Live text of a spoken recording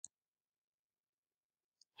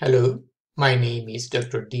Hello, my name is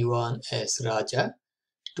Dr. Dewan S. Raja.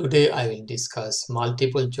 Today I will discuss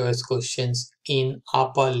multiple choice questions in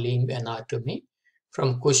upper limb anatomy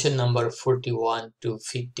from question number 41 to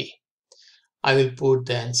 50. I will put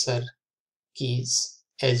the answer keys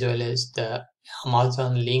as well as the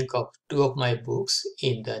Amazon link of two of my books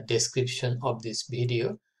in the description of this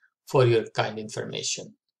video for your kind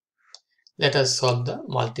information. Let us solve the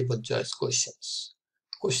multiple choice questions.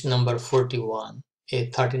 Question number 41. A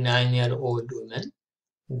 39-year-old woman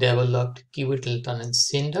developed cubital tunnel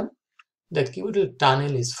syndrome. The cubital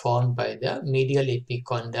tunnel is formed by the medial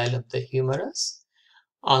epicondyle of the humerus,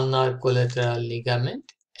 ulnar collateral ligament,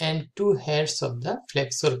 and two hairs of the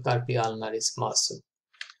flexor carpi ulnaris muscle.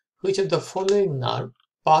 Which of the following nerve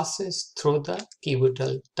passes through the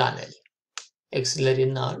cubital tunnel? Axillary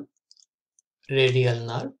nerve, radial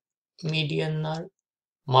nerve, median nerve,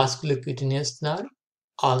 musculocutaneous nerve,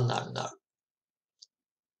 ulnar nerve.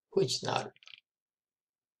 Which nerve?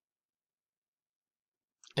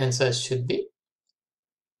 Answer should be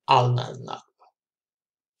ulnar nerve.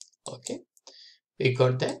 Okay, we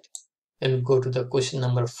got that. Then go to the question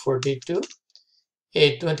number 42.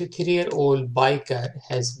 A 23-year-old biker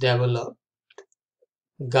has developed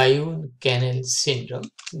Guyon canal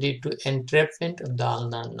syndrome due to entrapment of the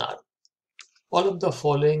ulnar nerve. All of the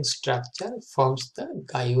following structure forms the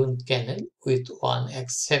Guyon canal with one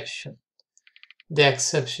exception. The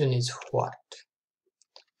exception is what?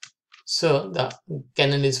 So the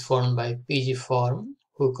canal is formed by PG-form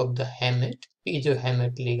hook of the hamate,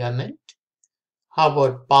 piezohamate ligament. How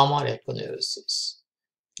about palmar aponeurosis?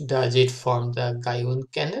 Does it form the Guyon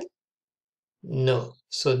canal? No.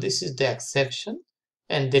 So this is the exception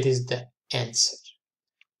and that is the answer.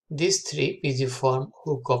 These three PG-form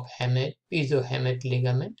hook of hamate, piezohamate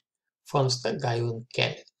ligament forms the Guyon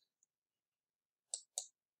canal.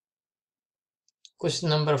 Question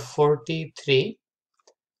number 43.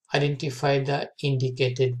 Identify the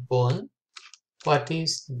indicated bone. What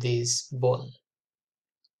is this bone?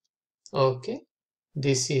 Okay,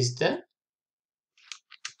 this is the,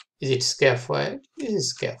 is it scaphoid? This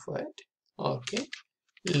is scaphoid. Okay,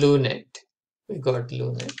 lunate, we got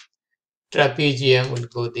lunate. Trapezium will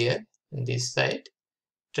go there on this side.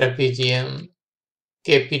 Trapezium,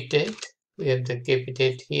 capitate, we have the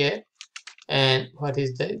capitate here. And what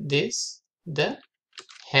is this? The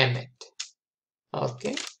hamate.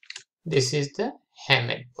 Okay, this is the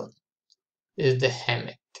hamate bone. This is the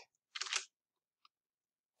hamate.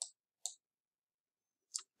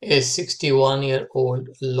 A 61-year-old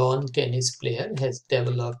lawn tennis player has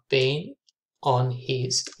developed pain on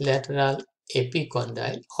his lateral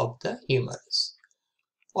epicondyle of the humerus.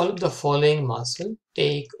 All of the following muscles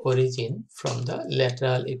take origin from the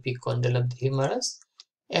lateral epicondyle of the humerus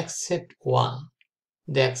except one.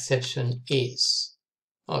 The exception is,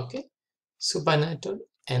 okay, supinator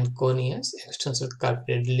anconius, extensor carpi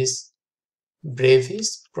radialis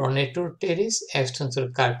brevis, pronator teres, extensor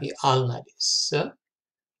carpi ulnaris. So,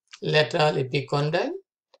 lateral epicondyle,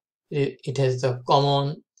 it has the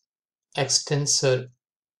common extensor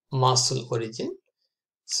muscle origin.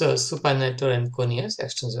 So supinator anconius,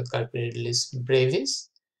 extensor carpi radialis brevis,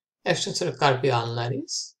 extensor carpi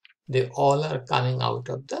ulnaris, they all are coming out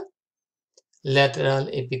of the lateral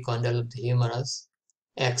epicondyle of the humerus.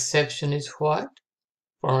 Exception is what?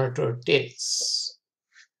 Pronator teres.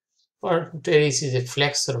 Pronator teres is a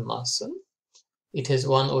flexor muscle. It has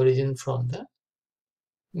one origin from the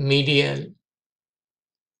medial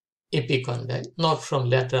epicondyle, not from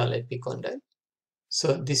lateral epicondyle.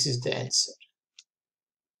 So this is the answer.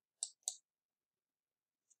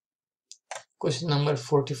 Question number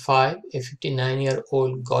 45. A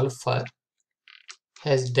 59-year-old golfer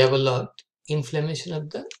has developed inflammation of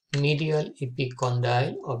the medial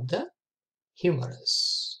epicondyle of the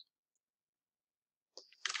humerus.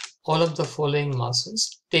 All of the following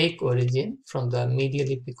muscles take origin from the medial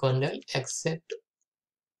epicondyle except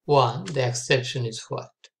one. The exception is what?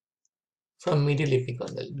 From medial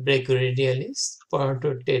epicondyle, brachioradialis,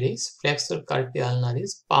 pronator teres, flexor carpi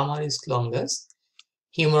ulnaris, palmaris longus,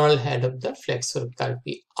 humeral head of the flexor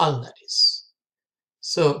carpi ulnaris.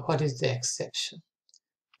 So what is the exception?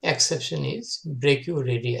 Exception is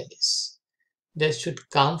brachioradialis. That should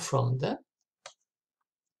come from the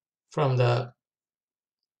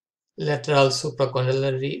lateral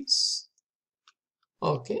supracondylar ribs,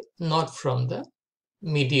 okay, not from the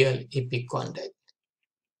medial epicondyle.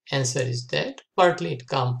 Answer is that partly it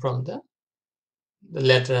comes from the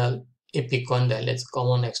lateral epicondyle as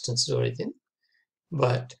common extensor origin,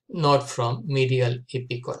 but not from medial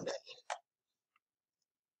epicondyle.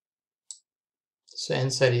 So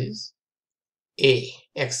answer is A,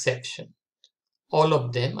 exception. All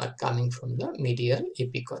of them are coming from the medial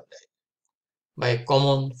epicondyle by a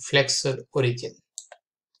common flexor origin.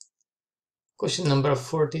 Question number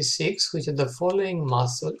 46. Which of the following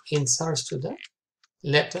muscle inserts to the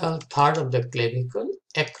lateral third of the clavicle,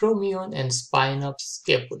 acromion and spine of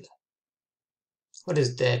scapula? What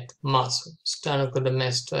is that muscle?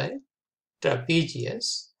 Sternocleidomastoid,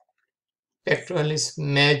 trapezius, pectoralis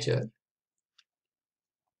major,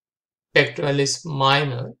 pectoralis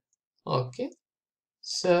minor. Okay.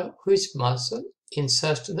 So which muscle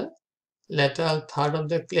inserts to the lateral third of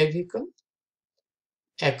the clavicle,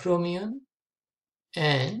 acromion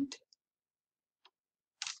and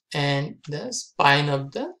the spine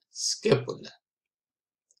of the scapula?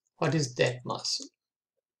 What is that muscle?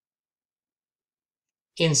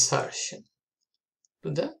 Insertion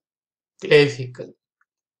to the clavicle,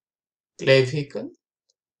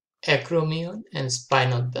 acromion and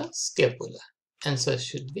spine of the scapula. Answer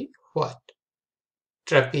should be what?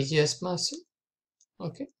 Trapezius muscle.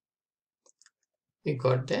 Okay, we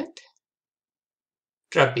got that.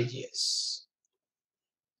 Trapezius.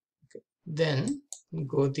 Okay. Then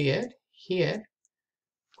go there. Here,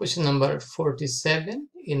 question number 47.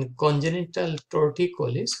 In congenital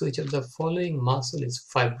torticollis, which of the following muscle is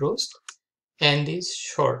fibrosed and is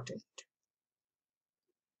shortened?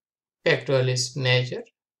 Pectoralis major,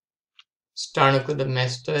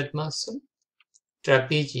 sternocleidomastoid muscle,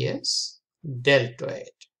 trapezius, deltoid.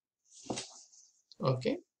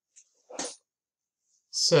 Okay.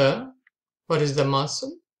 So, what is the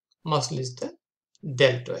muscle? Muscle is the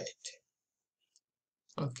deltoid.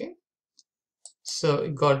 Okay. So,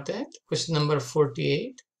 you got that. Question number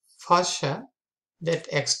 48. Fascia that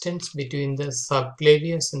extends between the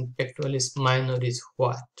subclavius and pectoralis minor is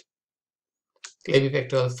what?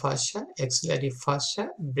 Clavipectoral fascia, axillary fascia,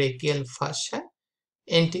 brachial fascia,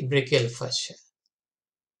 antebrachial fascia.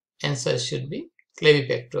 Answer should be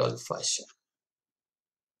clavipectoral fascia.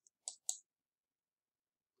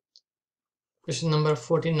 Question number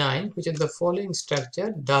 49. Which of the following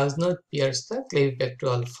structure does not pierce the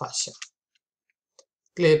clavipectoral fascia?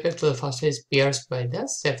 Clavipectoral fascia is pierced by the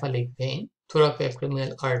cephalic vein,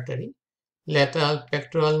 thoracoacromial artery, lateral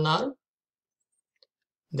pectoral nerve.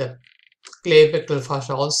 The clavipectoral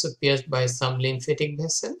fascia also pierced by some lymphatic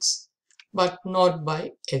vessels, but not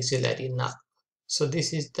by axillary nerve. So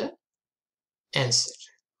this is the answer.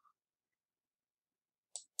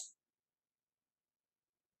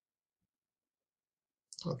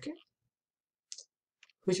 Okay.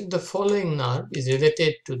 Which of the following nerve is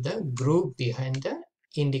related to the groove behind the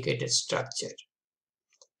indicated structure?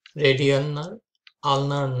 Radial nerve,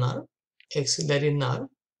 ulnar nerve, axillary nerve,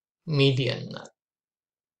 median nerve.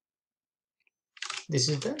 This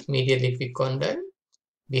is the medial epicondyle.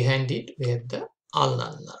 Behind it we have the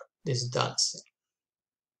ulnar nerve. This is the answer.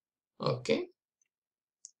 Okay.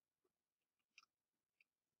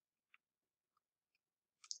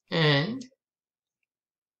 And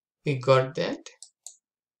we got that.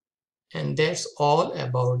 And that's all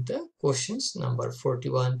about the questions number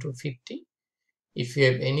 41 to 50. If you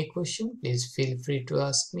have any question, please feel free to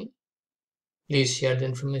ask me. Please share the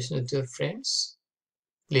information with your friends.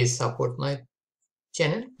 Please support my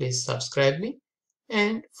channel. Please subscribe me.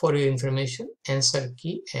 And for your information, answer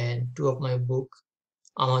key and 2 of my book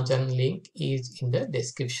Amazon link is in the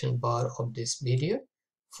description bar of this video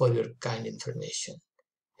for your kind information.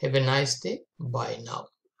 Have a nice day. Bye now.